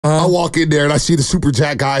I walk in there and I see the Super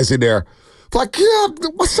Jack guys in there. Like, yeah,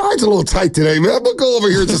 my side's a little tight today, man. I'm going to go over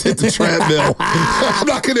here and just hit the treadmill. I'm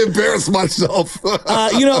not going to embarrass myself. Look,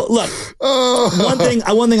 one thing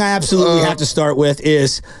I absolutely have to start with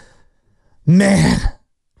is, man,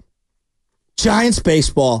 Giants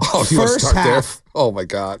baseball. Oh, you first start half. there? Oh, my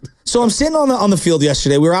God. So I'm sitting on the field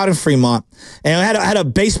yesterday. We were out in Fremont, and I had a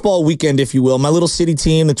baseball weekend, if you will. My little city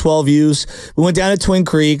team, the 12U's. We went down to Twin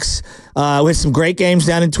Creeks. We had some great games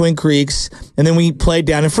down in Twin Creeks, and then we played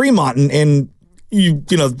down in Fremont. And you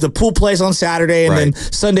know the pool plays on Saturday, and then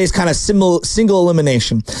Sunday's kind of single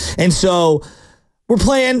elimination. And so we're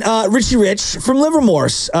playing Richie Rich from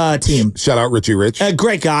Livermore's team. Shout out Richie Rich.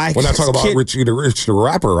 Great guy. We're not talking about Richie the Rich, the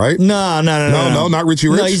rapper, right? No, not Richie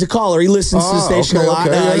Rich. No, he's a caller. He listens to the station a lot.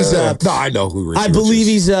 No, I know who Richie Rich is. I believe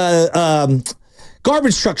he's a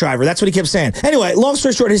garbage truck driver. That's what he kept saying. Anyway, long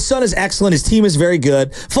story short, his son is excellent. His team is very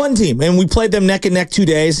good. Fun team. And we played them neck and neck 2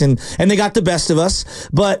 days, and they got the best of us.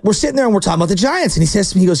 But we're sitting there, and we're talking about the Giants. And he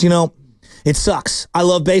says to me, he goes, it sucks. I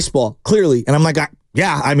love baseball, clearly. And I'm like,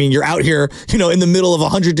 yeah, I mean, you're out here, in the middle of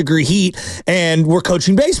 100-degree heat, and we're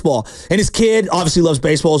coaching baseball. And his kid obviously loves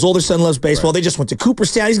baseball. His older son loves baseball. Right. They just went to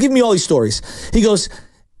Cooperstown. He's giving me all these stories. He goes,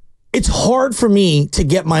 it's hard for me to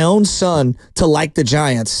get my own son to like the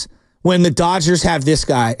Giants when the Dodgers have this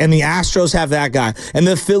guy, and the Astros have that guy, and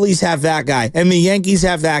the Phillies have that guy, and the Yankees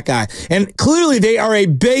have that guy. And clearly they are a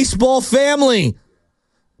baseball family.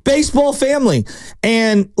 Baseball family.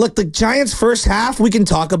 And look, the Giants' first half, we can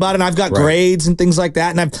talk about it, and I've got grades and things like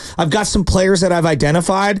that, and I've got some players that I've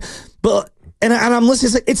identified, but and I'm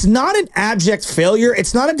listening, it's not an abject failure,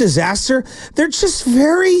 it's not a disaster, they're just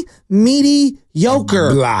very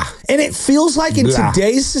mediocre. Blah. And it feels like in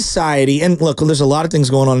today's society, and look, there's a lot of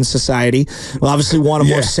things going on in society. We obviously want a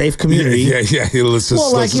more safe community. Yeah. Let's I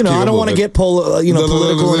don't want to get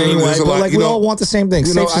political in any way, but we all want the same thing,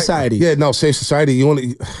 safe society. Safe society.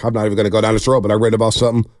 I'm not even going to go down this road, but I read about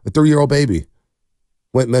something. A 3-year-old baby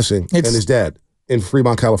went missing, and his dad in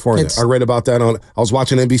Fremont, California. I read about that I was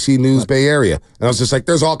watching NBC News Bay Area, and I was just like,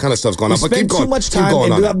 there's all kind of stuff going on. But keep going. Too much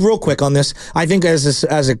time, real quick on this. I think as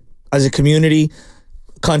a community,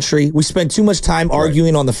 country, we spend too much time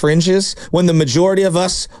arguing on the fringes when the majority of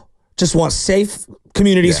us just want safe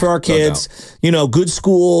communities for our kids, good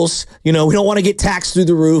schools, we don't want to get taxed through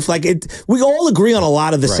the roof. We all agree on a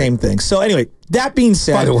lot of the same things. So anyway, that being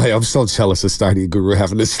said. By the way, I'm so jealous of Steiny and Guru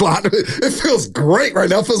having this slot. It feels great right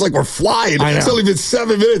now. It feels like we're flying. It's only been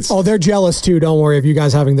 7 minutes. Oh, they're jealous too. Don't worry if you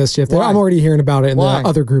guys having this shift. I'm already hearing about it in the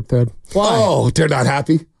other group thread. Why? Oh, they're not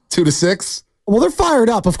happy? 2 to 6? Well, they're fired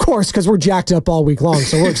up, of course, because we're jacked up all week long.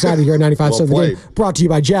 So we're excited here at 95.7 The Game, brought to you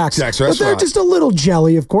by Jack's. Jack's Restaurant. But they're just a little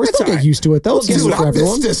jelly, of course. They'll get used to it, though. It's dude, for I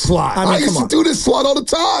everyone. missed this slot. I used to do this slot all the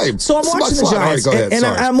time. So I'm watching the Giants, right, and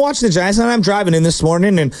I'm watching the Giants, and I'm driving in this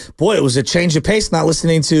morning, and boy, it was a change of pace not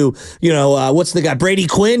listening to, what's the guy, Brady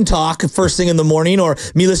Quinn talk first thing in the morning, or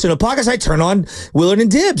me listening to podcasts. I turn on Willard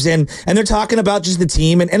and Dibbs, and they're talking about just the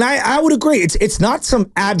team, and I would agree. It's not some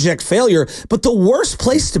abject failure, but the worst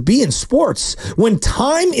place to be in sports when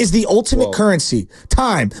time is the ultimate currency.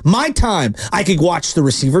 Time. My time. I could watch the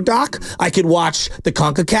receiver doc. I could watch the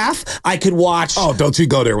CONCACAF. I could watch... Oh, don't you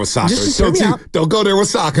go there with soccer. Don't go there with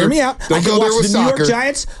soccer. Hear me out. I could watch the New York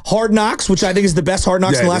Giants, Hard Knocks, which I think is the best Hard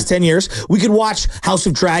Knocks in the last 10 years. We could watch House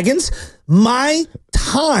of Dragons. My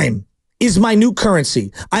time is my new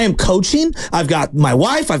currency. I am coaching. I've got my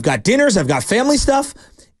wife. I've got dinners. I've got family stuff.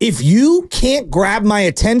 If you can't grab my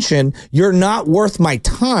attention, you're not worth my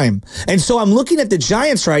time. And so I'm looking at the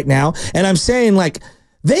Giants right now, and I'm saying,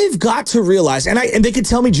 they've got to realize, and they could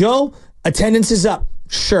tell me, Joe, attendance is up.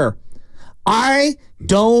 Sure. I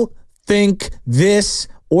don't think this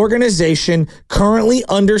organization currently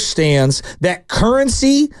understands that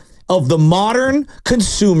currency of the modern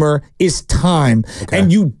consumer is time. Okay. And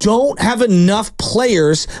you don't have enough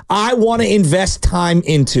players I want to invest time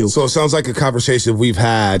into. So it sounds like a conversation we've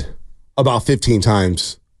had about 15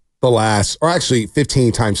 times actually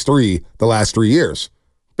 15 times 3 the last 3 years.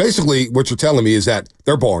 Basically, what you're telling me is that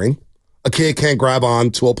they're boring. A kid can't grab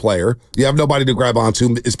on to a player. You have nobody to grab on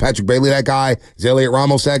to. Is Patrick Bailey that guy? Is Elliot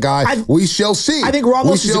Ramos that guy? We shall see. I think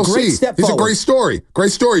Ramos is a great step forward. It's a great story.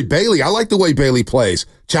 Great story. Bailey, I like the way Bailey plays.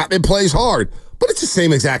 Chapman plays hard. But it's the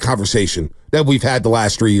same exact conversation that we've had the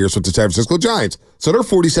last 3 years with the San Francisco Giants. So they're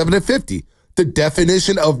 47-50. The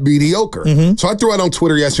definition of mediocre. Mm-hmm. So I threw out on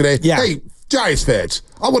Twitter yesterday, hey, Giants fans,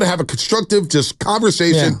 I want to have a constructive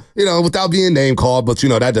conversation, without being name called, but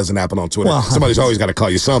that doesn't happen on Twitter. Well, somebody's always got to call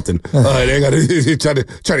you something. They got to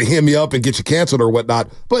try to hit me up and get you canceled or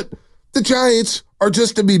whatnot. But the Giants are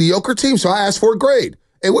just a mediocre team, so I asked for a grade.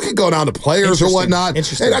 And we could go down to players or whatnot.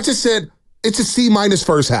 And I just said, It's a C-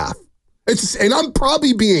 first half. And I'm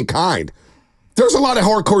probably being kind. There's a lot of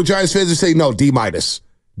hardcore Giants fans that say, no, D-,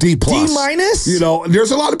 D+. D-? You know,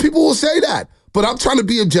 there's a lot of people who will say that. But I'm trying to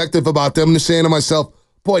be objective about them and saying to myself,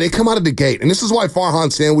 boy, they come out of the gate. And this is why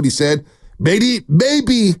Farhan said what he said. Maybe,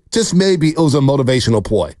 just maybe, it was a motivational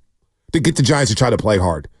ploy to get the Giants to try to play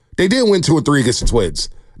hard. They did win 2 or 3 against the Twins.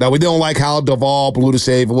 Now, we don't like how Duvall blew the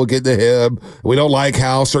save and we'll get to him. We don't like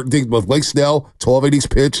how certain things with Blake Snell, 12 innings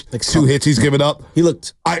pitch, 2 hits he's given up.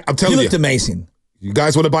 I'm telling you. He looked amazing. You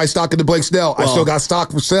guys want to buy stock in the Blake Snell? I still got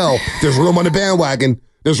stock for sale. There's room on the bandwagon.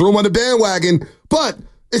 But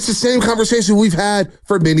it's the same conversation we've had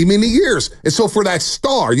for many, many years. And so for that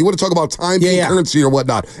star, you want to talk about time being currency or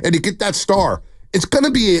whatnot, and to get that star, it's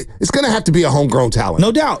gonna have to be a homegrown talent.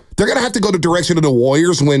 No doubt. They're gonna have to go the direction of the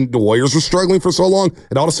Warriors when the Warriors were struggling for so long,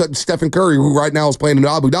 and all of a sudden Stephen Curry, who right now is playing in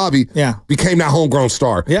Abu Dhabi, became that homegrown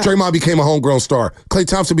star. Yeah. Draymond became a homegrown star. Klay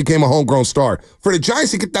Thompson became a homegrown star. For the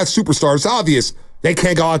Giants to get that superstar, it's obvious they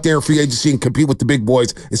can't go out there in free agency and compete with the big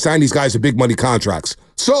boys and sign these guys to big money contracts.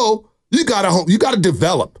 So you gotta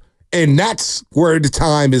develop. And that's where the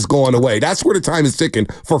time is going away. That's where the time is ticking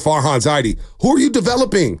for Farhan Zaidi. Who are you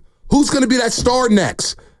developing? Who's going to be that star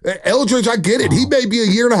next? Eldridge, I get it. He may be a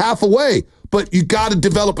year and a half away, but you got to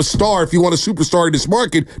develop a star if you want a superstar in this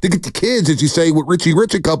market to get the kids, as you say, with Richie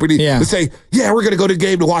Rich and company, to say, yeah, we're going to go to the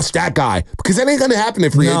game to watch that guy. Because that ain't going to happen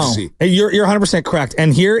in free agency. You're 100% correct.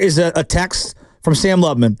 And here is a text from Sam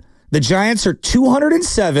Lubman. The Giants are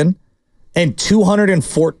 207 and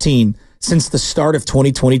 214 since the start of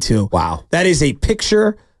 2022. Wow. That is a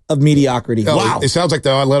picture of mediocrity. Oh, wow. It sounds like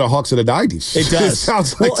the Atlanta Hawks of the 90s. It does. It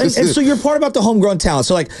sounds like and so you're part about the homegrown talent.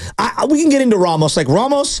 So, we can get into Ramos.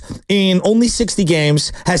 Ramos, in only 60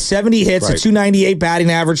 games, has 70 hits, a 298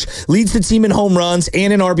 batting average, leads the team in home runs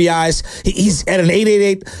and in RBIs. He's at an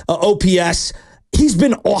 888 OPS. He's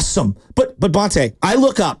been awesome. But Bonte, I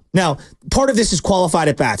look up. Now, part of this is qualified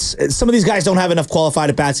at bats. Some of these guys don't have enough qualified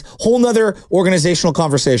at bats. Whole nother organizational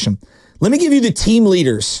conversation. Let me give you the team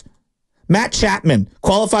leaders. Matt Chapman,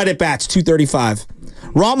 qualified at bats, 235.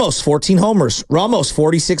 Ramos, 14 homers. Ramos,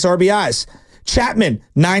 46 RBIs. Chapman,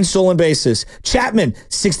 9 stolen bases. Chapman,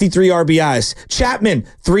 63 RBIs. Chapman,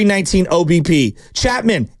 319 OBP.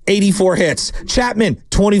 Chapman, 84 hits. Chapman,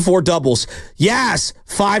 24 doubles. Yaz,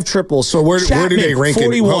 5 triples. So where do they rank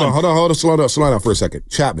 41. Hold on, slow down for a second.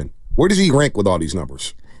 Chapman, where does he rank with all these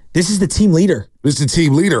numbers? This is the team leader. This is the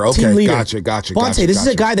team leader. Okay, team leader. Gotcha. Bonte, this is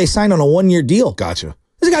a guy they signed on a 1-year deal. Gotcha.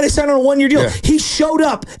 This is a guy they signed on a 1-year deal. Yeah. He showed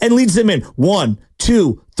up and leads them in 1,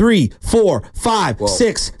 2, 3, 4, 5,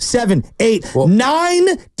 6, 7, 8, 9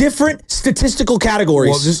 different statistical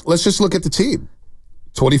categories. Well, let's just look at the team.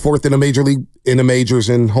 24th in the major league, in the majors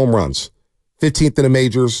in home runs. 15th in the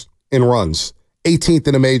majors in runs. 18th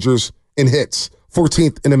in the majors in hits.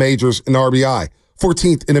 14th in the majors in RBI.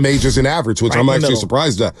 14th in the majors in average, which I'm actually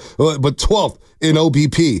surprised at. But 12th in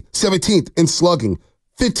OBP. 17th in slugging.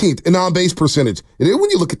 15th in on-base percentage. And then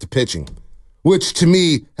when you look at the pitching, which to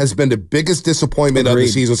me has been the biggest disappointment of the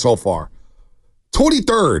season so far.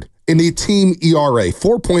 23rd in the team ERA,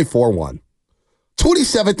 4.41.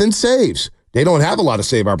 27th in saves. They don't have a lot of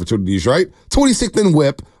save opportunities, right? 26th in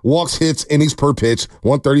whip, walks, hits, innings per pitch,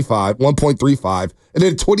 135, 1.35. And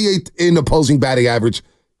then 28th in opposing batting average.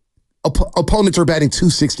 Opponents are batting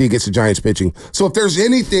 260 against the Giants pitching. So if there's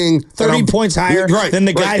anything 30 points higher than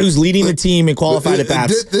the guy who's leading the team in qualified at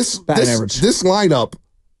bats, batting average. This lineup,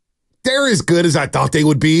 they're as good as I thought they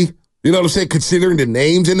would be. You know what I'm saying? Considering the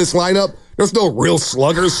names in this lineup, there's no real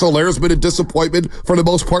sluggers. Soler's been a disappointment for the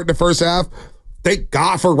most part in the first half. Thank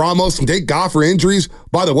God for Ramos and thank God for injuries.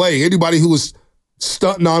 By the way, anybody who was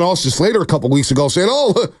stunting on Austin Slater a couple weeks ago saying,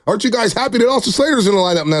 oh, aren't you guys happy that Austin Slater's in the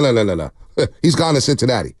lineup? No. He's gone to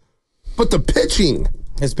Cincinnati. But the pitching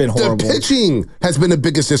has been horrible. The pitching has been the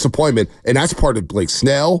biggest disappointment, and that's part of Blake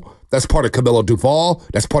Snell. That's part of Camilo Duvall.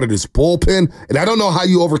 That's part of this bullpen. And I don't know how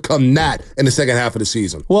you overcome that in the second half of the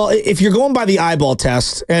season. Well, if you're going by the eyeball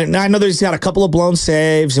test, and I know there's got a couple of blown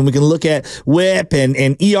saves, and we can look at whip and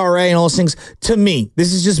ERA and all those things. To me,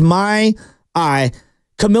 this is just my eye.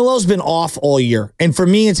 Camilo's been off all year. And for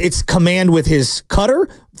me, it's command with his cutter,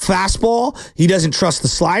 fastball. He doesn't trust the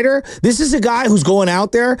slider. This is a guy who's going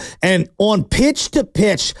out there and on pitch to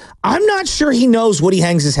pitch, I'm not sure he knows what he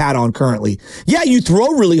hangs his hat on currently. Yeah, you throw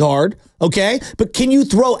really hard, okay? But can you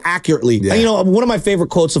throw accurately? Yeah. You know, one of my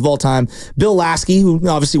favorite quotes of all time, Bill Lasky, who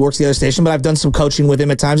obviously works the other station, but I've done some coaching with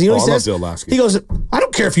him at times. You know what he says? I love Bill Lasky. He goes, I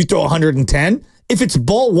don't care if you throw 110. If it's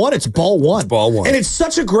ball one, it's ball one. It's ball one. And it's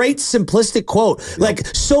such a great, simplistic quote. Yep. Like,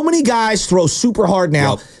 so many guys throw super hard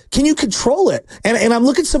now. Yep. Can you control it? And I'm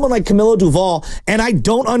looking at someone like Camilo Duvall, and I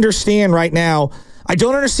don't understand right now. I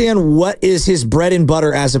don't understand what is his bread and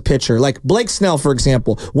butter as a pitcher. Like Blake Snell, for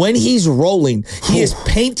example, when he's rolling, he is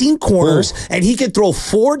painting corners, and he can throw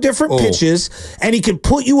 4 different pitches, and he can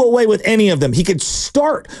put you away with any of them. He could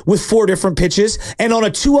start with 4 different pitches, and on a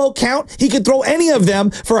 2-0 count, he could throw any of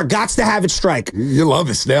them for a gots-to-have-it strike. You love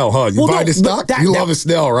his Snell, huh? You buy the stock? You love his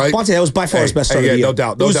Snell, right? Bonte, that was by far his best start of the year. No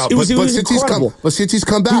doubt. But since he's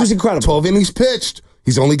come back, he was incredible. 12 innings pitched.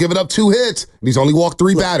 He's only given up 2 hits, and he's only walked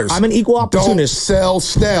 3 batters. I'm an equal opportunist. Don't sell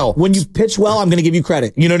Snell. When you pitch well, I'm going to give you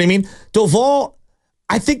credit. You know what I mean? Doval,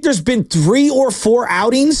 I think there's been 3 or 4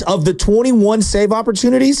 outings of the 21 save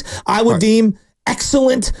opportunities I would deem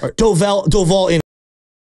excellent Doval